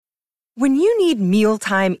When you need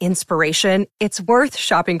mealtime inspiration, it's worth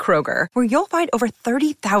shopping Kroger, where you'll find over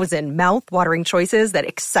 30,000 mouth-watering choices that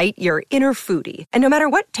excite your inner foodie. And no matter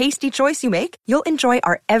what tasty choice you make, you'll enjoy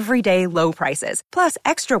our everyday low prices, plus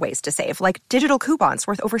extra ways to save, like digital coupons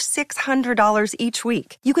worth over $600 each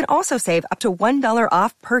week. You can also save up to $1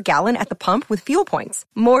 off per gallon at the pump with fuel points.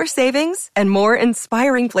 More savings and more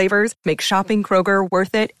inspiring flavors make shopping Kroger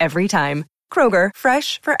worth it every time. Kroger,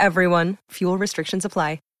 fresh for everyone. Fuel restrictions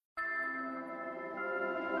apply.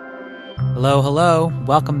 Hello, hello.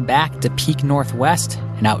 Welcome back to Peak Northwest,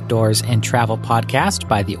 an outdoors and travel podcast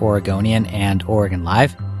by the Oregonian and Oregon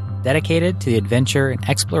Live, dedicated to the adventure and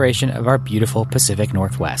exploration of our beautiful Pacific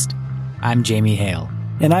Northwest. I'm Jamie Hale.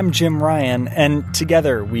 And I'm Jim Ryan, and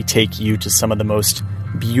together we take you to some of the most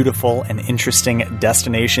beautiful and interesting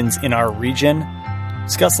destinations in our region,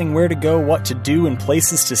 discussing where to go, what to do, and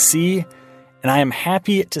places to see. And I am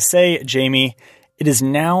happy to say, Jamie, it is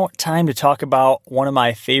now time to talk about one of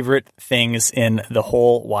my favorite things in the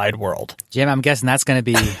whole wide world. Jim, I'm guessing that's going to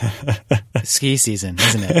be ski season,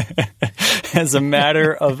 isn't it? As a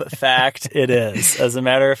matter of fact, it is. As a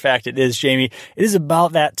matter of fact, it is, Jamie. It is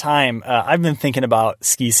about that time. I've been thinking about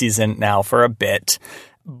ski season now for a bit,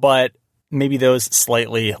 but maybe those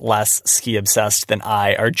slightly less ski obsessed than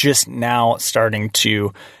I are just now starting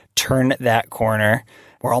to turn that corner.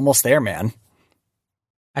 We're almost there, man.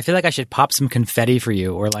 I feel like I should pop some confetti for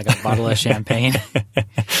you, or like a bottle of champagne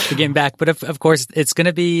to get back. But of course, it's going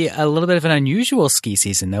to be a little bit of an unusual ski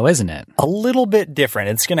season, though, isn't it? A little bit different.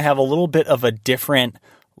 It's going to have a little bit of a different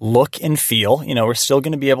look and feel. You know, we're still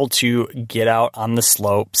going to be able to get out on the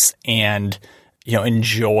slopes and, you know,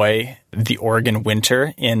 enjoy the Oregon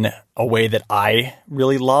winter in a way that I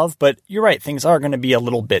really love. But you're right, things are going to be a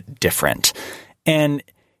little bit different. And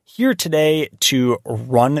here today to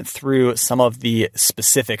run through some of the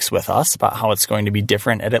specifics with us about how it's going to be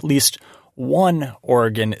different at least one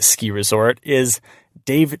Oregon ski resort is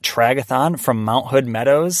Dave Tragathon from Mount Hood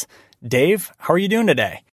Meadows. Dave, how are you doing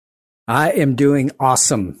today? I am doing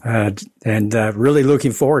awesome and really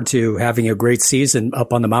looking forward to having a great season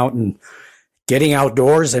up on the mountain, getting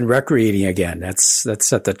outdoors and recreating again. That's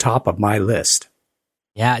at the top of my list.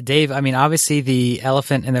 Yeah, Dave, I mean, obviously the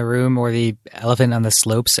elephant in the room, or the elephant on the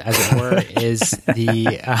slopes, as it were, is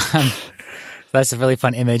that's a really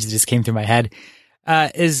fun image that just came through my head,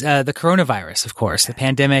 is the coronavirus, of course. The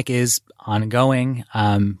pandemic is ongoing.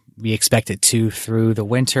 We expect it to through the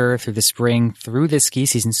winter, through the spring, through the ski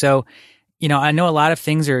season. So, you know, I know a lot of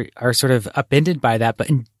things are sort of upended by that, but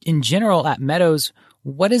in general at Meadows,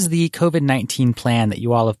 what is the COVID-19 plan that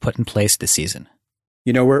you all have put in place this season?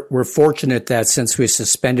 You know, we're fortunate that since we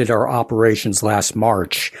suspended our operations last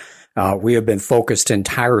March, we have been focused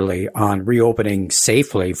entirely on reopening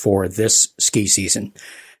safely for this ski season.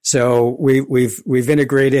 So we've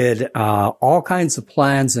integrated all kinds of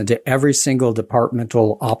plans into every single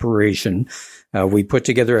departmental operation. We put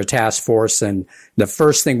together a task force, and the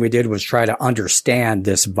first thing we did was try to understand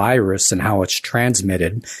this virus and how it's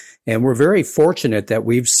transmitted. And we're very fortunate that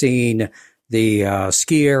we've seen the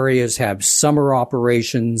ski areas have summer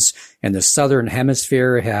operations, and the Southern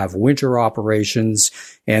Hemisphere have winter operations.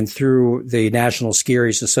 And through the National Ski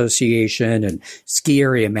Areas Association and ski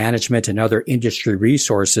area management and other industry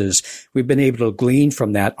resources, we've been able to glean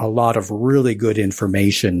from that a lot of really good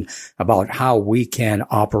information about how we can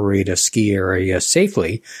operate a ski area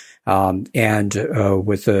safely, and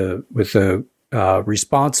with a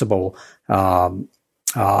responsible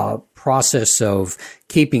process of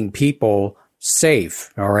keeping people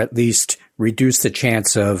safe, or at least reduce the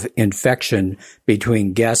chance of infection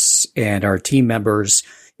between guests and our team members,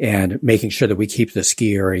 and making sure that we keep the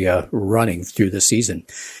ski area running through the season.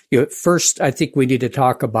 You know, first, I think we need to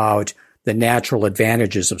talk about the natural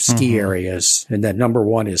advantages of ski areas. And that number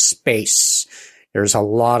one is space. There's a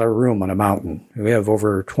lot of room on a mountain. We have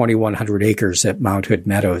over 2,100 acres at Mount Hood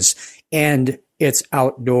Meadows, and it's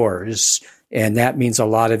outdoors. And that means a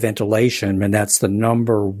lot of ventilation. And that's the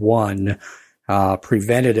number one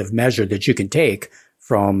preventative measure that you can take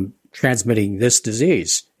from transmitting this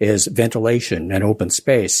disease, is ventilation and open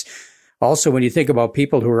space. Also, when you think about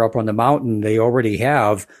people who are up on the mountain, they already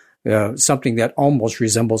have something that almost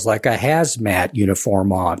resembles like a hazmat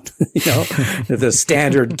uniform on. You know, the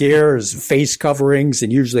standard gear is face coverings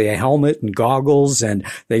and usually a helmet and goggles, and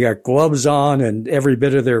they got gloves on, and every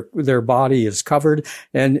bit of their body is covered.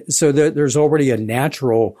 And so there's already a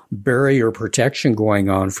natural barrier protection going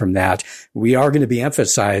on from that. We are going to be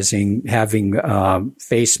emphasizing having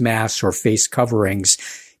face masks or face coverings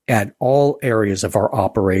at all areas of our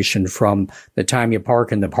operation, from the time you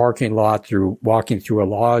park in the parking lot, through walking through a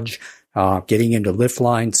lodge, getting into lift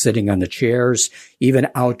lines, sitting on the chairs, even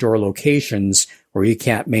outdoor locations where you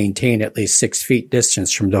can't maintain at least 6 feet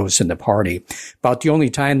distance from those in the party. About the only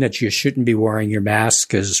time that you shouldn't be wearing your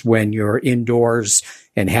mask is when you're indoors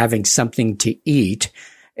and having something to eat,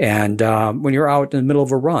 and when you're out in the middle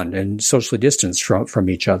of a run and socially distanced from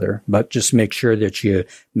each other. But just make sure that you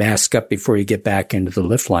mask up before you get back into the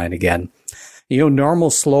lift line again. Normal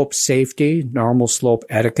slope safety, normal slope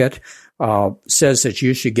etiquette says that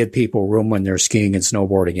you should give people room when they're skiing and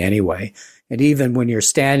snowboarding anyway. And even when you're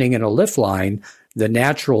standing in a lift line, the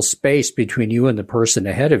natural space between you and the person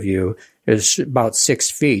ahead of you is about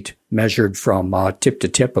 6 feet measured from tip to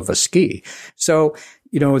tip of a ski. So,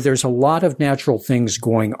 there's a lot of natural things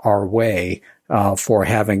going our way for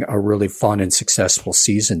having a really fun and successful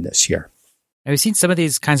season this year. Now, we've seen some of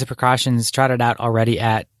these kinds of precautions trotted out already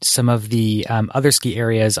at some of the other ski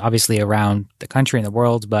areas, obviously around the country and the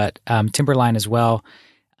world, but Timberline as well.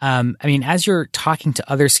 As you're talking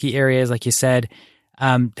to other ski areas, like you said,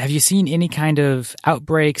 have you seen any kind of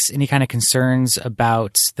outbreaks, any kind of concerns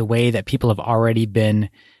about the way that people have already been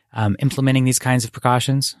implementing these kinds of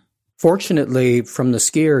precautions? Fortunately, from the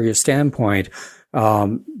ski area standpoint,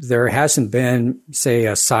 there hasn't been, say,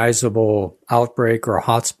 a sizable outbreak or a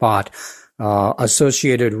hotspot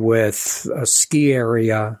associated with a ski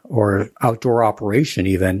area or outdoor operation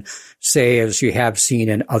even, say, as you have seen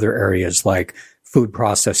in other areas like food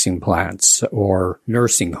processing plants or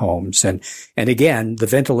nursing homes. And again, the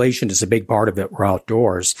ventilation is a big part of it. We're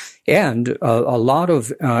outdoors, and a lot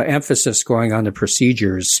of emphasis going on the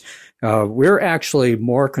procedures. We're actually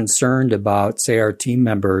more concerned about, say, our team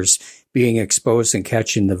members being exposed and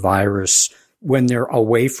catching the virus when they're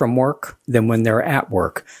away from work than when they're at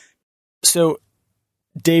work. So,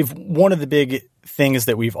 Dave, one of the big things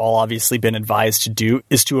that we've all obviously been advised to do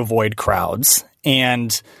is to avoid crowds.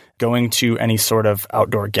 And going to any sort of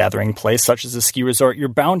outdoor gathering place, such as a ski resort, you're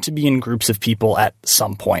bound to be in groups of people at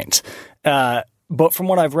some point. But from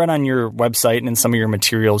what I've read on your website and in some of your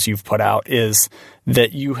materials you've put out is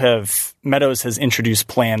that Meadows has introduced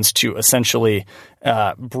plans to essentially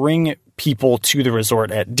bring people to the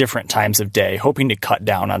resort at different times of day, hoping to cut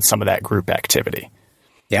down on some of that group activity.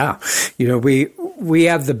 Yeah. We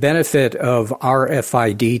have the benefit of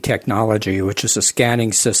RFID technology, which is a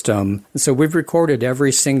scanning system. So we've recorded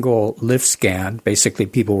every single lift scan, basically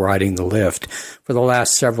people riding the lift, for the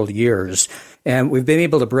last several years. And we've been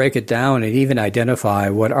able to break it down and even identify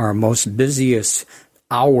what our most busiest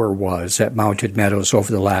hour was at Mountain Meadows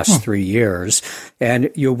over the last 3 years. And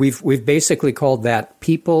we've basically called that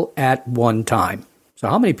people at one time. So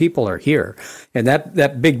how many people are here? And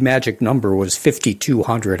that big magic number was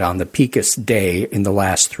 5,200 on the peakest day in the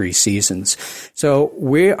last 3 seasons. So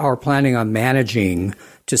we are planning on managing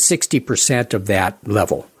to 60% of that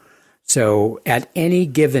level. So at any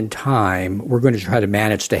given time, we're going to try to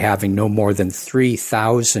manage to having no more than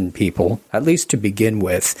 3,000 people, at least to begin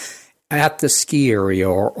with, at the ski area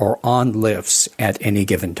or on lifts at any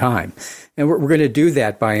given time. And we're going to do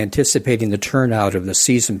that by anticipating the turnout of the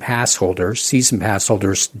season pass holders. Season pass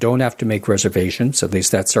holders don't have to make reservations. At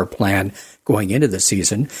least that's our plan going into the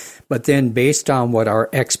season. But then based on what our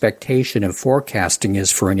expectation and forecasting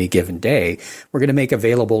is for any given day, we're going to make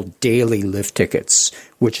available daily lift tickets,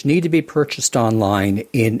 which need to be purchased online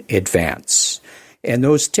in advance. And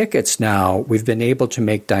those tickets now we've been able to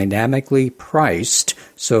make dynamically priced,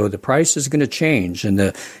 so the price is going to change, and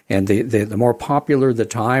the more popular the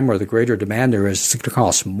time or the greater demand there is, it's going to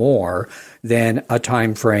cost more than a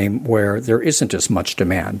time frame where there isn't as much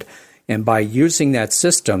demand. And by using that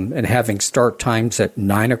system and having start times at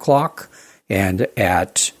 9 o'clock and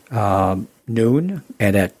at noon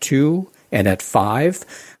and at 2 and at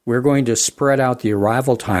 5, we're going to spread out the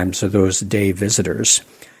arrival times of those day visitors.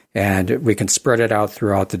 And we can spread it out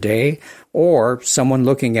throughout the day. Or someone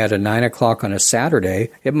looking at a 9 o'clock on a Saturday,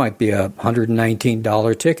 it might be a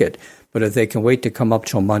 $119 ticket. But if they can wait to come up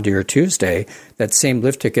till Monday or Tuesday, that same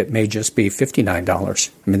lift ticket may just be $59.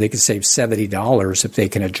 I mean, they can save $70 if they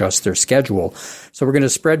can adjust their schedule. So we're going to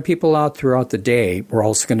spread people out throughout the day. We're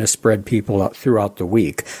also going to spread people out throughout the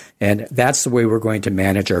week. And that's the way we're going to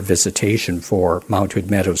manage our visitation for Mountain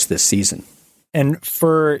Meadows this season. And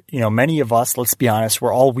for, many of us, let's be honest,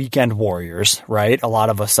 we're all weekend warriors, right? A lot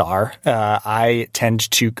of us are. I tend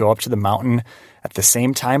to go up to the mountain at the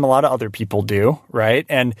same time a lot of other people do, right?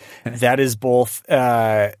 And that is both,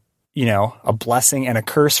 a blessing and a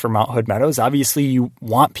curse for Mount Hood Meadows. Obviously, you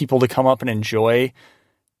want people to come up and enjoy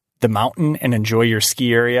the mountain and enjoy your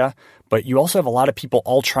ski area, but you also have a lot of people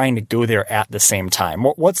all trying to go there at the same time.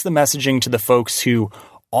 What's the messaging to the folks who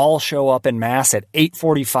all show up en masse at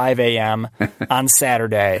 8:45 a.m. on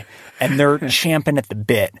Saturday, and they're champing at the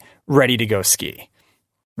bit, ready to go ski?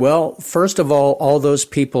 Well, first of all those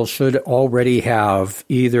people should already have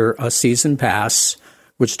either a season pass,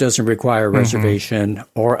 which doesn't require a reservation,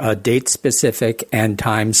 or a date-specific and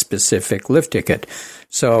time-specific lift ticket.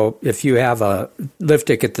 So if you have a lift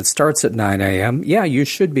ticket that starts at 9 a.m., yeah, you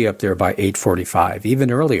should be up there by 8:45, even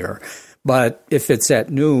earlier. But if it's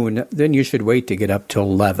at noon, then you should wait to get up till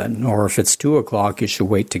 11. Or if it's 2 o'clock, you should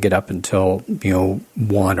wait to get up until,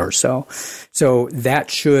 1 or so. So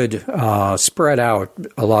that should spread out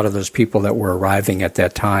a lot of those people that were arriving at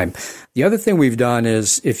that time. The other thing we've done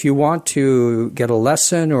is if you want to get a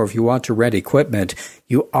lesson or if you want to rent equipment,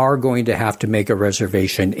 you are going to have to make a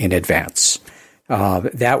reservation in advance.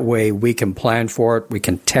 That way we can plan for it. We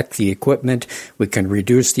can tech the equipment. We can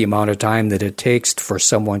reduce the amount of time that it takes for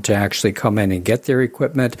someone to actually come in and get their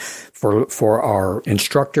equipment. For our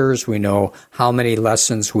instructors, we know how many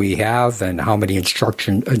lessons we have and how many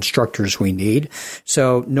instructors we need.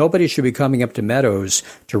 So nobody should be coming up to Meadows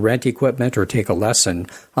to rent equipment or take a lesson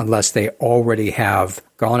unless they already have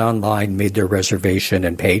gone online, made their reservation,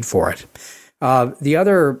 and paid for it. The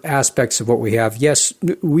other aspects of what we have, yes,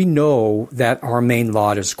 we know that our main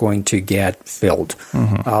lot is going to get filled.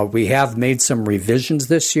 We have made some revisions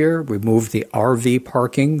this year. We moved the RV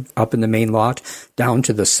parking up in the main lot down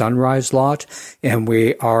to the Sunrise lot, and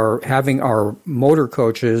we are having our motor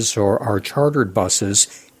coaches or our chartered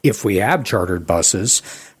buses, if we have chartered buses,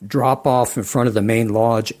 drop off in front of the main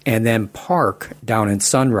lodge and then park down in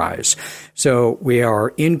Sunrise. So we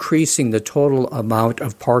are increasing the total amount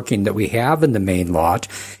of parking that we have in the main lot,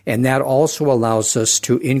 and that also allows us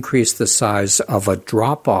to increase the size of a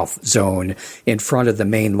drop-off zone in front of the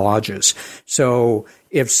main lodges. So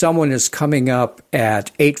if someone is coming up at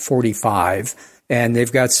 8:45 and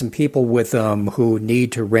they've got some people with them who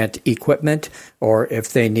need to rent equipment, or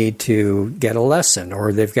if they need to get a lesson,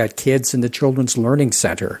 or they've got kids in the Children's Learning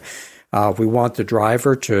Center, we want the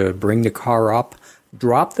driver to bring the car up,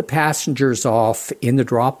 drop the passengers off in the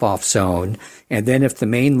drop-off zone, and then if the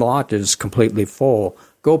main lot is completely full,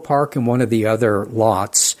 go park in one of the other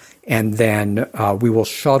lots, and then we will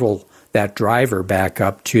shuttle that driver back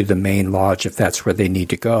up to the main lodge if that's where they need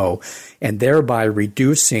to go, and thereby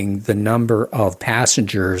reducing the number of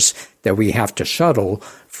passengers that we have to shuttle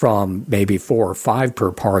from maybe 4 or 5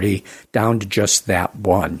 per party down to just that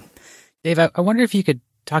one. Dave, I wonder if you could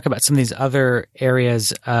talk about some of these other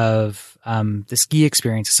areas of the ski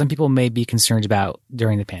experience some people may be concerned about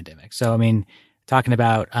during the pandemic. So, talking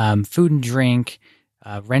about food and drink,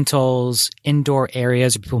 rentals, indoor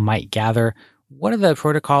areas where people might gather. What are the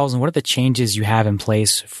protocols and what are the changes you have in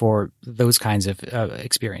place for those kinds of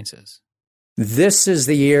experiences? This is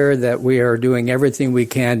the year that we are doing everything we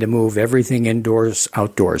can to move everything indoors,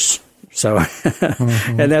 outdoors. So,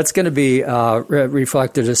 and that's going to be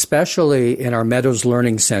reflected especially in our Meadows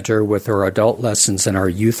Learning Center with our adult lessons and our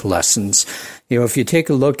youth lessons. If you take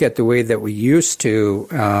a look at the way that we used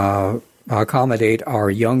to accommodate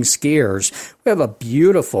our young skiers, we have a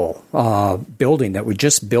beautiful building that we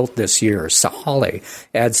just built this year. Sahali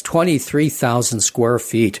adds 23,000 square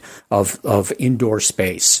feet of indoor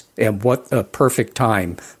space. And what a perfect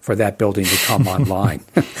time for that building to come online.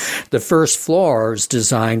 The first floor is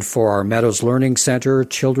designed for our Meadows Learning Center,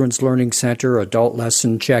 Children's Learning Center, adult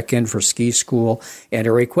lesson check-in for ski school, and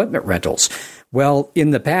our equipment rentals. Well,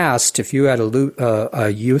 in the past, if you had a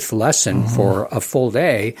youth lesson for a full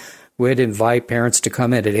day, we'd invite parents to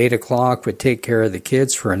come in at 8 o'clock. We'd take care of the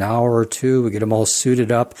kids for an hour or two. We'd get them all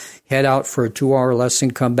suited up, head out for a 2-hour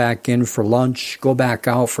lesson, come back in for lunch, go back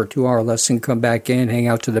out for a 2-hour lesson, come back in, hang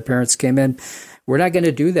out till the parents came in. We're not going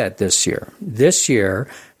to do that this year. This year,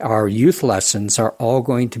 our youth lessons are all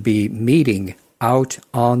going to be meeting out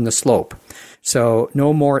on the slope. So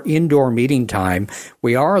no more indoor meeting time.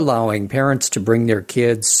 We are allowing parents to bring their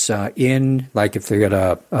kids in, like if they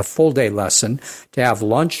got a full day lesson, to have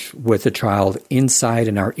lunch with the child inside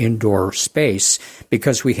in our indoor space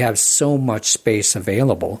because we have so much space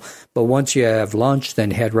available. But once you have lunch,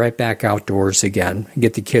 then head right back outdoors again and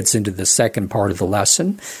get the kids into the second part of the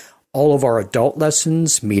lesson. All of our adult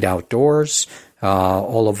lessons meet outdoors.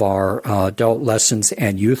 All of our adult lessons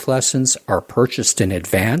and youth lessons are purchased in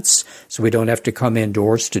advance, so we don't have to come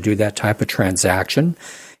indoors to do that type of transaction.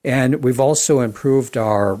 And we've also improved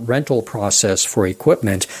our rental process for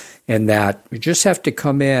equipment in that you just have to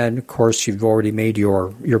come in. Of course, you've already made your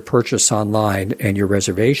purchase online and your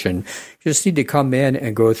reservation. You just need to come in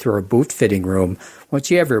and go through our boot fitting room. Once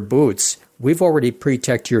you have your boots, we've already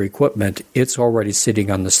pre-checked your equipment. It's already sitting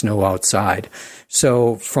on the snow outside.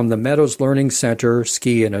 So from the Meadows Learning Center,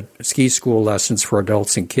 ski school lessons for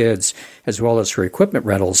adults and kids, as well as for equipment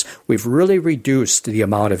rentals, we've really reduced the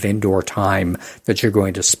amount of indoor time that you're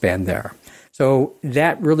going to spend there. So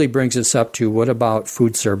that really brings us up to what about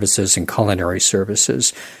food services and culinary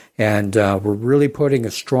services? And we're really putting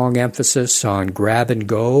a strong emphasis on grab and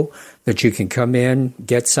go, that you can come in,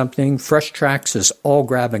 get something. Fresh Tracks is all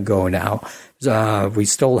grab and go now. We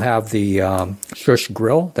still have the Shush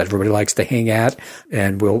Grill that everybody likes to hang at,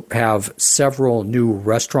 and we'll have several new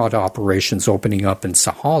restaurant operations opening up in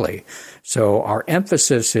Sahalee. So our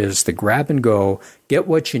emphasis is the grab and go, get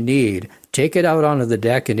what you need, take it out onto the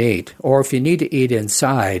deck and eat. Or if you need to eat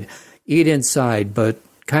inside, but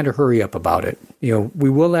kind of hurry up about it. We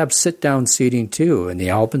will have sit-down seating too in the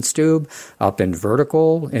Alpenstube, up in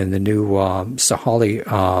Vertical, in the new Sahalee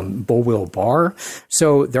Bullwheel Bar.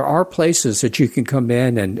 So there are places that you can come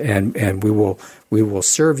in and we will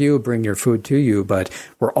serve you, bring your food to you, but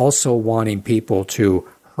we're also wanting people to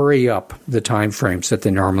hurry up the time frames that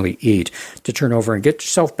they normally eat to turn over and get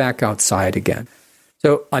yourself back outside again.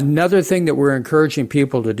 So another thing that we're encouraging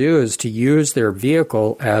people to do is to use their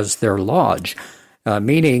vehicle as their lodge.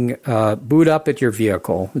 Meaning, boot up at your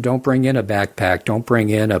vehicle. Don't bring in a backpack. Don't bring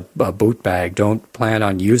in a boot bag. Don't plan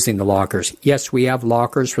on using the lockers. Yes, we have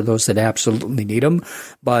lockers for those that absolutely need them,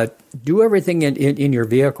 but do everything in your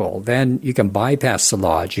vehicle. Then you can bypass the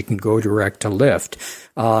lodge. You can go direct to Lyft.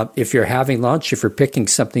 If you're having lunch, if you're picking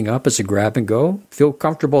something up as a grab and go, feel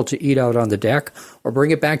comfortable to eat out on the deck or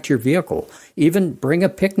bring it back to your vehicle. Even bring a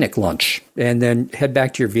picnic lunch and then head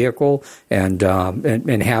back to your vehicle and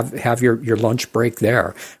have your lunch break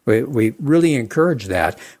there. We really encourage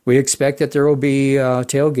that. We expect that there will be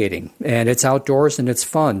tailgating, and it's outdoors and it's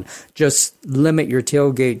fun. Just limit your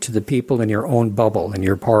tailgate to the people in your own bubble, in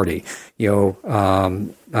your party. You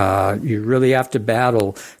really have to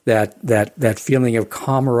battle that feeling of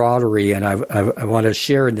camaraderie, and I want to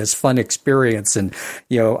share in this fun experience and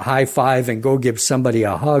high five and go give somebody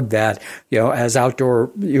a hug. That as outdoor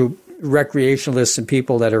recreationalists and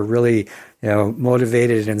people that are really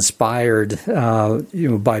motivated and inspired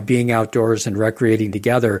by being outdoors and recreating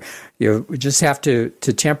together, we just have to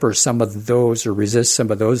temper some of those or resist some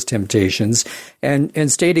of those temptations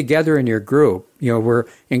and stay together in your group. We're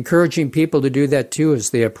encouraging people to do that too as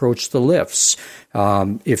they approach the lifts.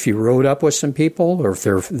 If you rode up with some people, or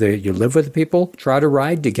if you live with people, try to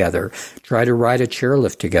ride together. Try to ride a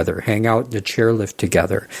chairlift together. Hang out in the chairlift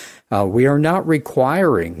together. We are not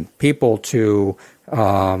requiring people to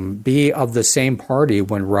be of the same party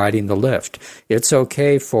when riding the lift. It's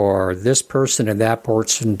okay for this person and that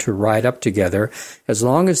person to ride up together as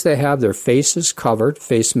long as they have their faces covered,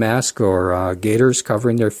 face mask or gaiters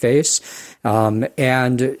covering their face.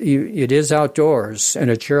 It is outdoors, and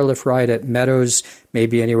a chairlift ride at Meadows may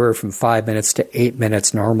be anywhere from 5 minutes to 8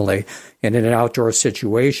 minutes normally. And in an outdoor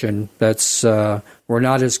situation, we're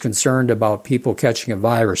not as concerned about people catching a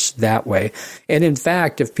virus that way. And in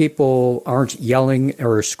fact, if people aren't yelling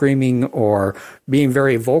or screaming or being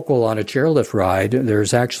very vocal on a chairlift ride,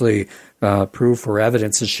 there's actually proof or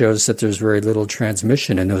evidence that shows that there's very little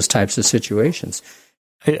transmission in those types of situations.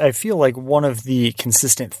 I feel like one of the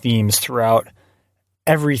consistent themes throughout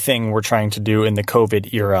everything we're trying to do in the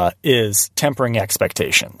COVID era is tempering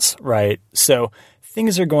expectations, right? So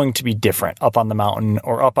things are going to be different up on the mountain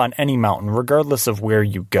or up on any mountain, regardless of where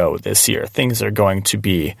you go this year. Things are going to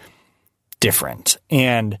be different.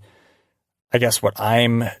 And I guess what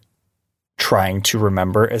I'm trying to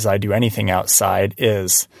remember as I do anything outside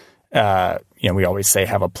is, we always say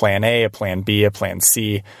have a plan A, a plan B, a plan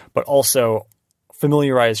C, but also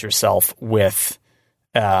familiarize yourself with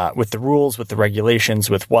the rules, with the regulations,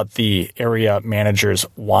 with what the area managers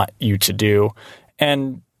want you to do,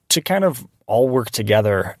 and to kind of all work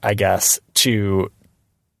together, I guess, to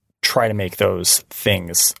try to make those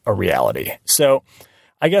things a reality. So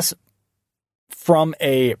I guess from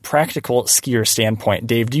a practical skier standpoint,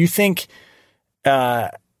 Dave, do you think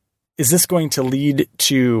is this going to lead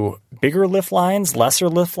to bigger lift lines, lesser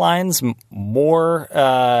lift lines, more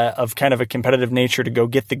of kind of a competitive nature to go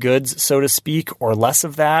get the goods, so to speak, or less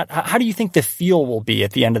of that? How do you think the feel will be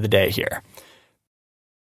at the end of the day here?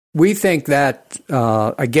 We think that,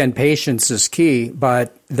 again, patience is key,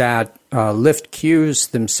 but that lift queues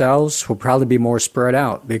themselves will probably be more spread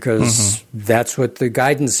out because that's what the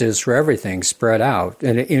guidance is for everything, spread out.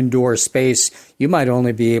 In an indoor space, you might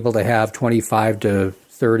only be able to have 25 to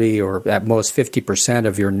 30 or at most 50%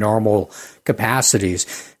 of your normal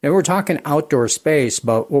capacities. And we're talking outdoor space,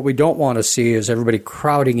 but what we don't want to see is everybody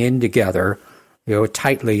crowding in together,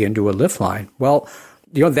 tightly into a lift line. Well,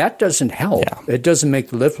 that doesn't help. Yeah. It doesn't make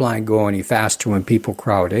the lift line go any faster when people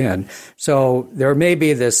crowd in. So there may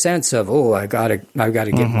be this sense of, I've got to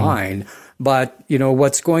get mine. But,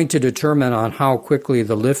 what's going to determine on how quickly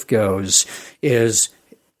the lift goes is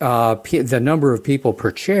the number of people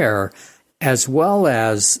per chair, as well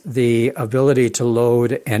as the ability to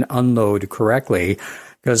load and unload correctly,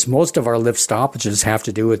 because most of our lift stoppages have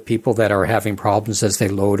to do with people that are having problems as they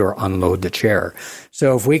load or unload the chair.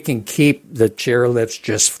 So if we can keep the chair lifts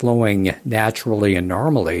just flowing naturally and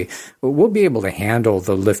normally, we'll be able to handle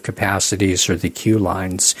the lift capacities or the queue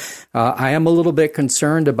lines. I am a little bit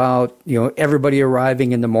concerned about, everybody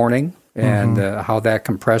arriving in the morning and how that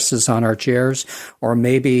compresses on our chairs, or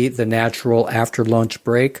maybe the natural after lunch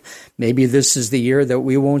break. Maybe this is the year that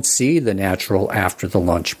we won't see the natural after the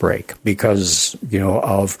lunch break because,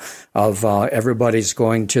 of everybody's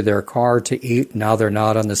going to their car to eat. Now they're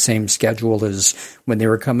not on the same schedule as when they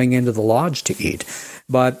were coming into the lodge to eat.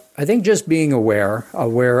 But I think just being aware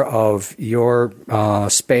of your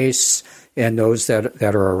space and those that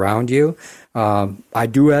are around you. I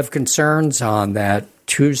do have concerns on that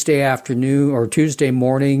Tuesday afternoon or Tuesday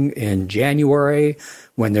morning in January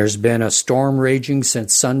when there's been a storm raging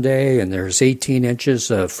since Sunday and there's 18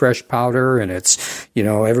 inches of fresh powder and it's,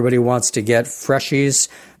 everybody wants to get freshies.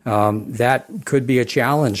 That could be a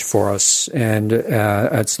challenge for us. And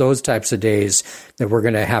it's those types of days that we're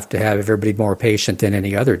going to have everybody more patient than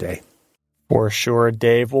any other day. For sure,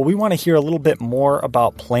 Dave. Well, we want to hear a little bit more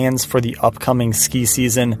about plans for the upcoming ski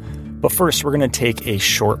season. But first, we're going to take a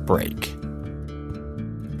short break.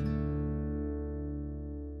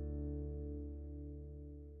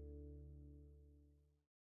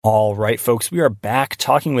 All right, folks, we are back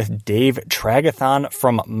talking with Dave Tragathon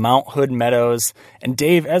from Mount Hood Meadows. And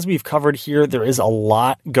Dave, as we've covered here, there is a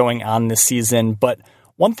lot going on this season. But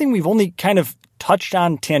one thing we've only kind of touched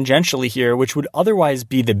on tangentially here, which would otherwise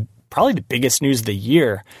be probably the biggest news of the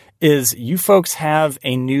year, is you folks have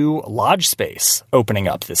a new lodge space opening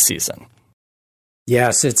up this season.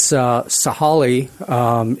 Yes, it's Sahaly,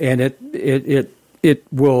 and it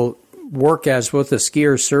will work as both a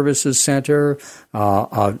skier services center,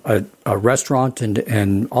 a restaurant,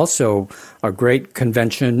 and also a great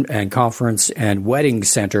convention and conference and wedding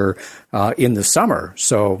center in the summer.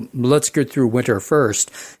 So let's get through winter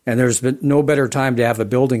first. And there's been no better time to have a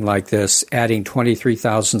building like this, adding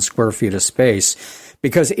 23,000 square feet of space,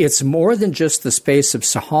 because it's more than just the space of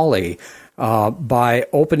Sahaly. By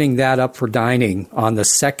opening that up for dining on the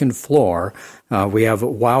second floor, we have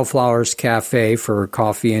Wildflowers Cafe for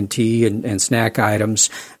coffee and tea and snack items.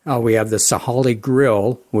 We have the Sahaly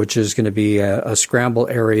Grill, which is going to be a scramble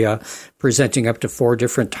area presenting up to 4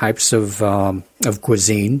 different types of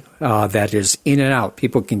cuisine that is in and out.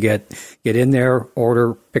 People can get in there,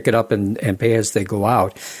 order, pick it up, and pay as they go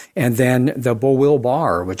out. And then the Beauville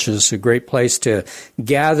Bar, which is a great place to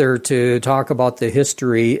gather to talk about the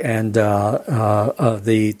history and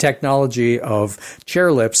the technology of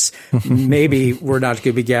chairlifts. Maybe we're not going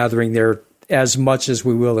to be gathering there as much as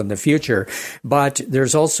we will in the future. But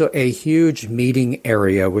there's also a huge meeting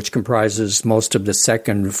area, which comprises most of the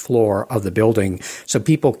second floor of the building. So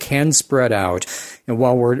people can spread out. And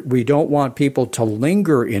while we don't want people to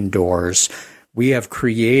linger indoors, we have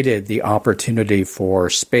created the opportunity for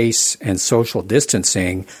space and social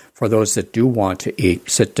distancing for those that do want to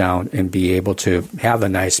eat, sit down, and be able to have a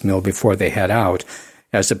nice meal before they head out,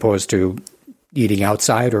 as opposed to eating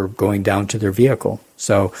outside or going down to their vehicle.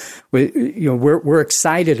 So we're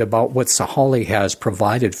excited about what Sahaly has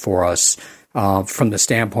provided for us from the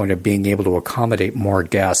standpoint of being able to accommodate more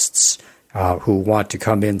guests who want to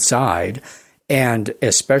come inside, and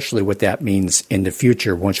especially what that means in the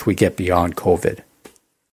future once we get beyond COVID.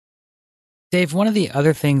 Dave, one of the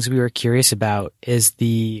other things we were curious about is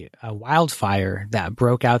the wildfire that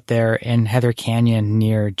broke out there in Heather Canyon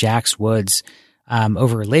near Jack's Woods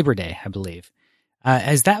over Labor Day, I believe.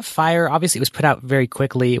 Has that fire, obviously it was put out very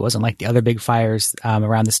quickly. It wasn't like the other big fires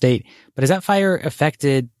around the state. But has that fire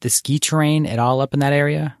affected the ski terrain at all up in that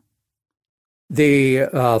area?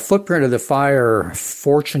 The footprint of the fire,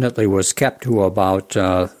 fortunately, was kept to about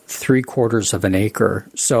 3/4 of an acre.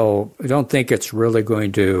 So I don't think it's really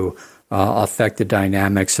going to affect the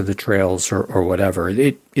dynamics of the trails or whatever.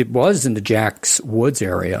 It was in the Jack's Woods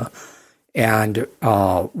area. And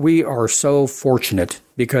we are so fortunate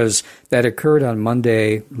because that occurred on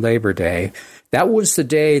Monday, Labor Day. That was the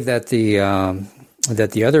day that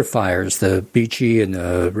the other fires, the Beachy and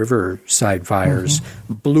the Riverside fires,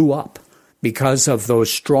 blew up because of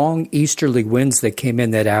those strong easterly winds that came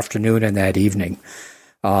in that afternoon and that evening.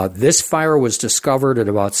 This fire was discovered at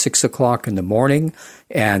about 6 o'clock in the morning,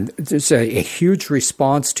 and there's a huge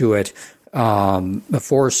response to it the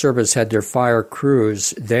Forest Service had their fire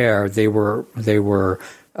crews there. They were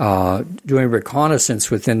doing reconnaissance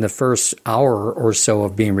within the first hour or so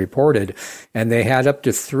of being reported, and they had up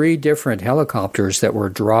to 3 different helicopters that were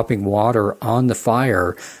dropping water on the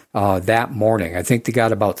fire that morning. I think they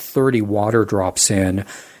got about 30 water drops in,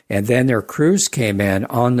 and then their crews came in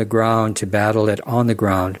on the ground to battle it on the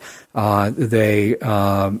ground. They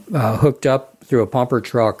hooked up through a pumper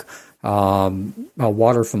truck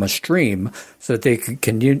water from a stream so that they could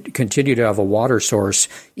continue to have a water source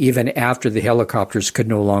even after the helicopters could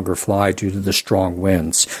no longer fly due to the strong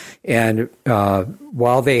winds. And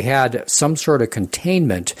while they had some sort of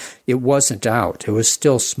containment, it wasn't out. It was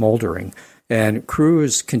still smoldering. And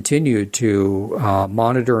crews continued to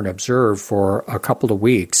monitor and observe for a couple of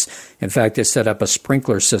weeks. In fact, they set up a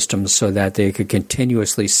sprinkler system so that they could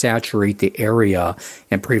continuously saturate the area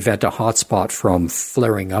and prevent a hotspot from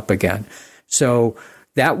flaring up again. So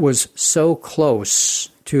that was so close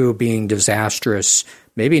to being disastrous,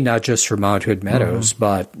 maybe not just for Mount Hood Meadows,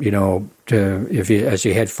 but, as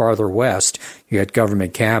you head farther west, you got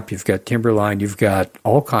Government Camp, you've got Timberline, you've got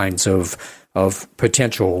all kinds of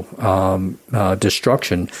potential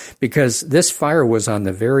destruction, because this fire was on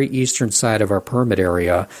the very eastern side of our permit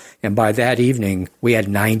area, and by that evening we had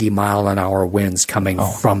 90-mile-an-hour winds coming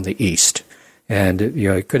from the east. And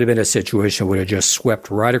it could have been a situation where it just swept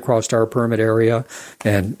right across our permit area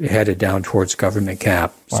and headed down towards Government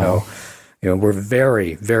Camp. Wow. So we're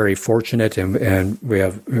very, very fortunate, and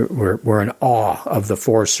we're in awe of the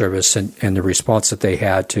Forest Service and the response that they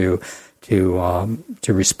had to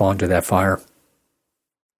respond to that fire.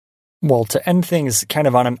 Well, to end things kind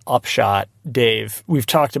of on an upshot, Dave, we've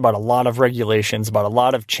talked about a lot of regulations, about a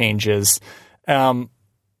lot of changes.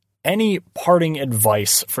 Any parting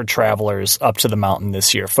advice for travelers up to the mountain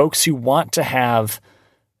this year? Folks who want to have,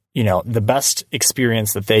 the best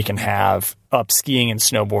experience that they can have up skiing and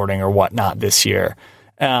snowboarding or whatnot this year.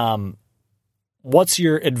 What's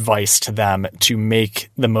your advice to them to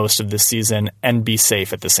make the most of this season and be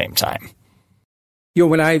safe at the same time?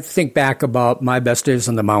 When I think back about my best days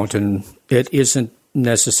on the mountain, it isn't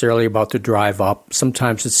necessarily about the drive up.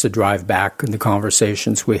 Sometimes it's the drive back and the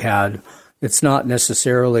conversations we had. It's not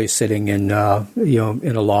necessarily sitting in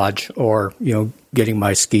in a lodge or getting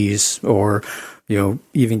my skis or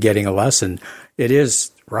even getting a lesson. It is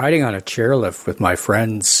riding on a chairlift with my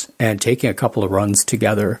friends and taking a couple of runs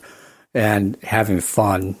together and having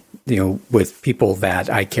fun, with people that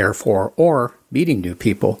I care for or meeting new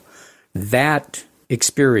people. That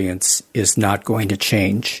experience is not going to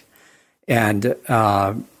change. And,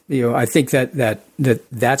 I think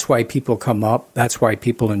that's why people come up. That's why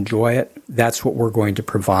people enjoy it. That's what we're going to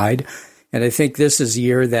provide. And I think this is a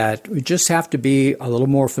year that we just have to be a little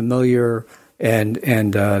more familiar and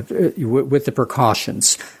with the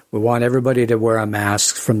precautions. We want everybody to wear a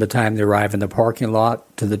mask from the time they arrive in the parking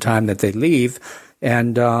lot to the time that they leave.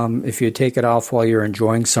 And if you take it off while you're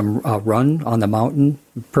enjoying some run on the mountain,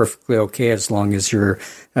 perfectly okay, as long as you're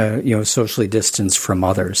socially distanced from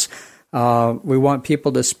others. We want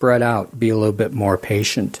people to spread out, be a little bit more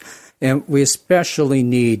patient. And we especially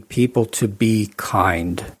need people to be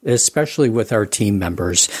kind, especially with our team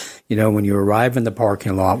members. When you arrive in the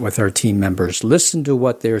parking lot with our team members, listen to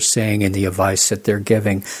what they're saying and the advice that they're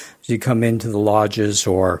giving. As you come into the lodges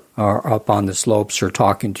or up on the slopes or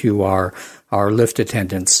talking to our lift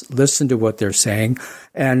attendants, listen to what they're saying.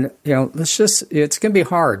 And, it's going to be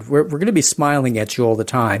hard. We're going to be smiling at you all the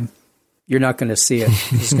time. You're not going to see it.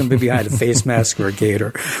 It's going to be behind a face mask or a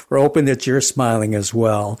gaiter. We're hoping that you're smiling as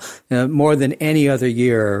well. More than any other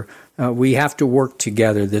year, we have to work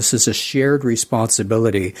together. This is a shared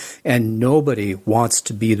responsibility, and nobody wants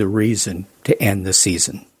to be the reason to end the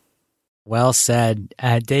season. Well said.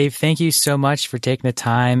 Dave, thank you so much for taking the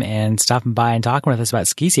time and stopping by and talking with us about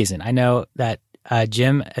ski season. I know that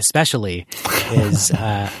Jim especially is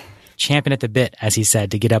champing at the bit, as he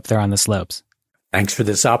said, to get up there on the slopes. Thanks for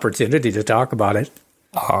this opportunity to talk about it.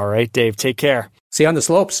 All right, Dave, take care. See you on the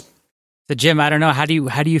slopes. So, Jim, I don't know. How do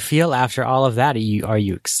you feel after all of that? Are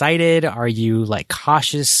you excited? Are you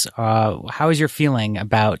cautious? How is your feeling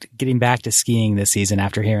about getting back to skiing this season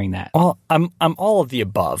after hearing that? Well, I'm all of the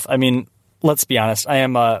above. I mean, let's be honest. I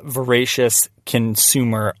am a voracious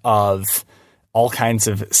consumer of all kinds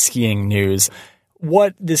of skiing news.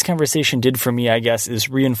 What this conversation did for me, I guess, is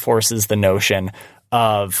reinforces the notion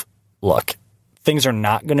of, look, things are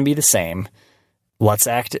not going to be the same. Let's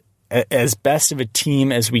act as best of a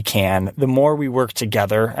team as we can. The more we work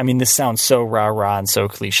together, I mean, this sounds so rah-rah and so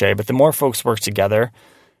cliche, but the more folks work together,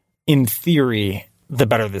 in theory, the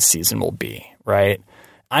better this season will be, right?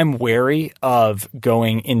 I'm wary of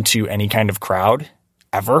going into any kind of crowd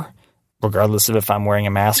ever. regardless of if I'm wearing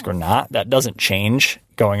a mask or not. That doesn't change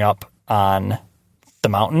going up on the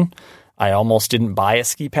mountain. I almost didn't buy a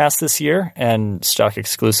ski pass this year and stuck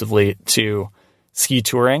exclusively to ski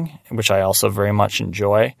touring, which I also very much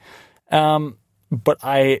enjoy. But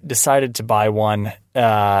I decided to buy one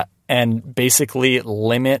and basically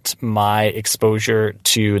limit my exposure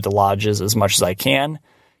to the lodges as much as I can,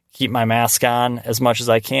 keep my mask on as much as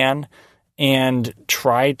I can, and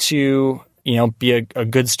try to, be a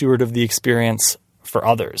good steward of the experience for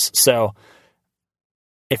others. So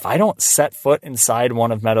if I don't set foot inside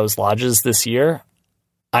one of Meadows' lodges this year,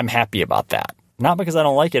 I'm happy about that. Not because I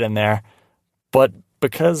don't like it in there, but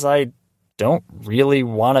because I don't really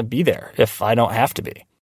want to be there if I don't have to be.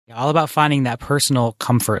 All about finding that personal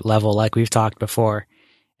comfort level, like we've talked before.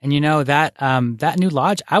 And that new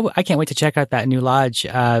lodge, I can't wait to check out that new lodge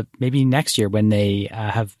maybe next year when they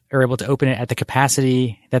are able to open it at the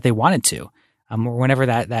capacity that they wanted to, or whenever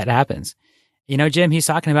that happens. Jim, he's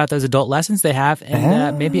talking about those adult lessons they have,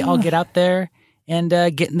 and maybe I'll get out there and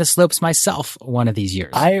get in the slopes myself one of these years.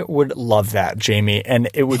 I would love that, Jamie, and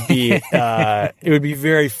it would be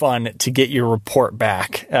very fun to get your report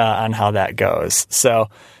back on how that goes. So,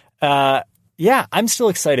 I'm still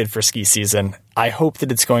excited for ski season. I hope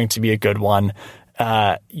that it's going to be a good one.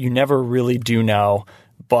 You never really do know,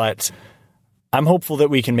 but I'm hopeful that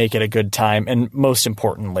we can make it a good time, and most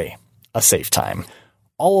importantly, a safe time.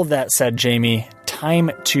 All of that said, Jamie,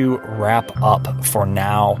 time to wrap up for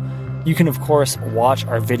now. You can, of course, watch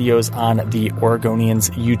our videos on the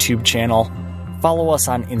Oregonians YouTube channel, follow us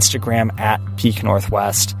on Instagram at Peak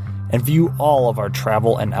Northwest, and view all of our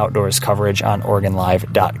travel and outdoors coverage on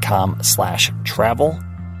OregonLive.com/travel.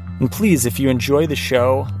 And please, if you enjoy the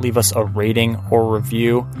show, leave us a rating or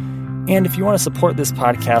review. And if you want to support this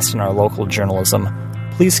podcast and our local journalism,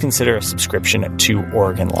 please consider a subscription to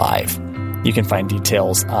Oregon Live. You can find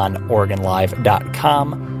details on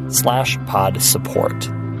OregonLive.com/pod support.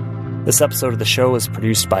 This episode of the show is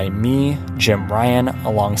produced by me, Jim Ryan,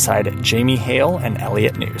 alongside Jamie Hale and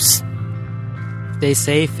Elliot Noose. Stay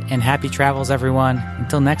safe and happy travels, everyone.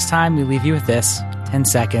 Until next time, we leave you with this 10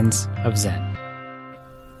 seconds of Zen.